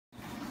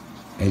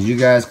As you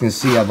guys can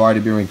see, I've already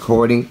been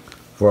recording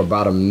for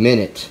about a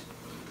minute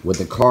with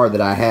the card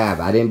that I have.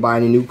 I didn't buy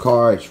any new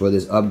cards for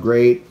this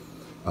upgrade,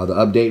 the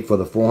update for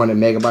the 400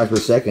 megabytes per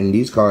second.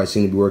 These cards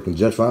seem to be working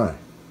just fine.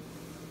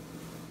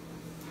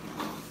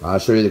 I'll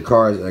show you the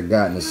cards I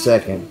got in a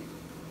second,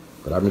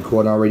 but I've been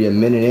recording already a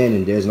minute in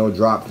and there's no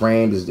drop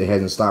frames. It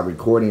hasn't stopped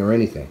recording or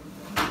anything.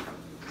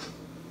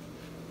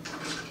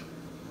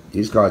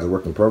 These cards are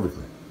working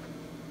perfectly.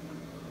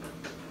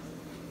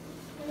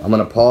 I'm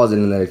going to pause it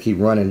and let it keep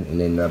running and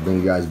then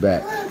bring you guys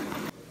back.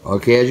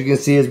 Okay, as you can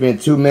see, it's been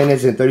 2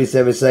 minutes and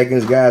 37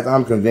 seconds, guys.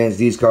 I'm convinced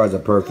these cards are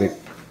perfect.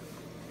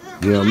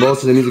 You know,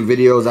 most of the music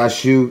videos I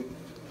shoot,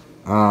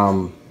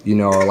 you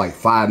know, are like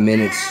 5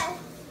 minutes,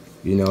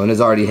 you know, and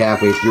it's already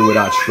halfway through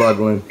without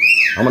struggling.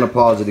 I'm going to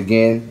pause it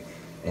again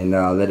and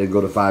let it go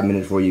to 5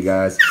 minutes for you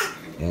guys,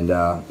 and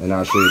I'll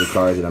show you the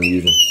cards that I'm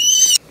using.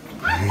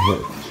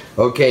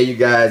 Okay, you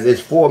guys,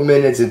 it's 4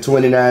 minutes and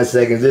 29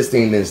 seconds. This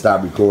thing didn't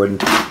stop recording.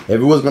 If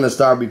it was going to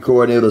stop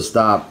recording, it'll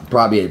stop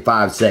probably at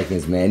 5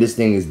 seconds, man. This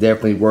thing is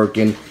definitely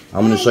working.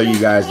 I'm going to show you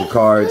guys the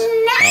cards.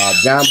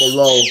 Down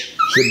below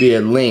should be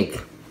a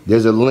link.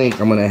 There's a link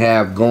I'm going to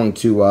have going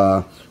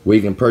to where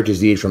you can purchase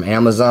these from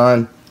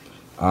Amazon.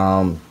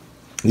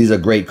 These are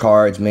great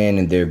cards, man,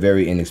 and they're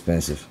very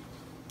inexpensive.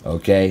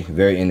 Okay,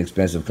 very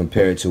inexpensive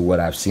compared to what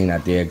I've seen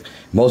out there.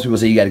 Most people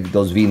say you got to get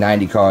those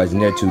V90 cards,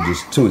 and they're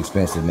just too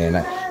expensive, man.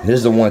 This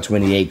is a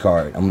 128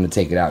 card. I'm gonna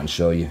take it out and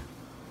show you.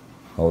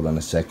 Hold on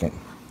a second.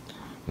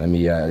 Let me.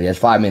 Yeah, it's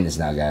 5 minutes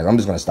now, guys. I'm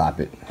just gonna stop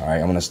it. All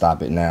right, I'm gonna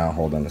stop it now.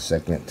 Hold on a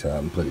second.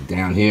 Put it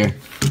down here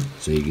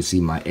so you can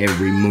see my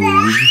every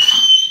move.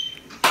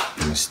 I'm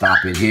gonna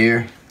stop it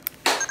here,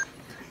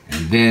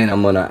 and then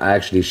I'm gonna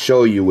actually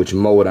show you which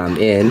mode I'm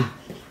in,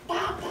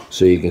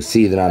 so you can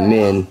see that I'm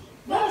in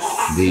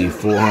the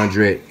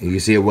 400. You can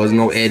see it wasn't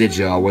no edits,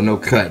 y'all. Wasn't no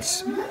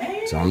cuts.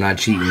 So I'm not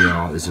cheating,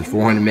 y'all. This is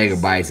 400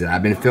 megabytes that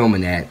I've been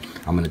filming at.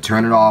 I'm gonna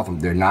turn it off.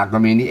 There's not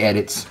gonna be any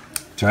edits.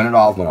 Turn it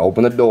off. I'm gonna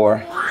open the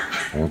door.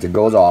 And once it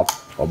goes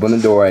off, open the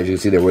door. As you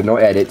can see, there were no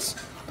edits.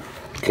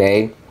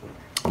 Okay.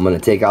 I'm gonna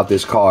take out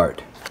this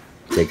card.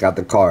 Take out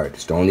the card.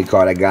 It's the only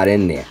card I got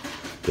in there.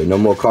 There's no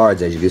more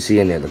cards, as you can see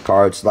in there. The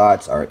card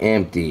slots are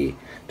empty.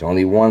 There's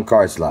only one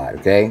card slot.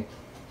 Okay.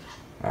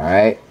 All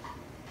right.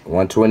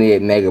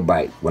 128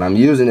 megabyte. What I'm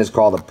using is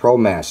called a Pro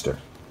Master.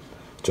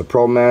 It's a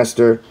Pro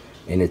Master,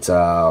 and it's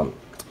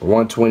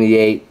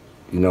 128.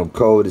 You know,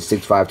 code is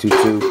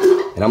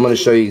 6522. And I'm going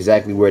to show you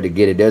exactly where to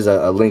get it. There's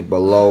a link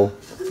below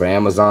for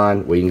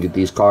Amazon where you can get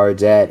these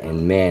cards at,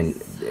 and man,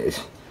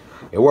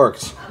 it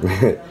works.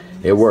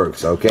 It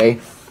works. Okay,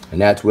 and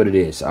that's what it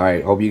is. All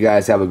right. Hope you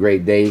guys have a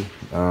great day,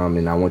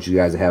 and I want you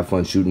guys to have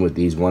fun shooting with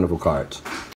these wonderful cards.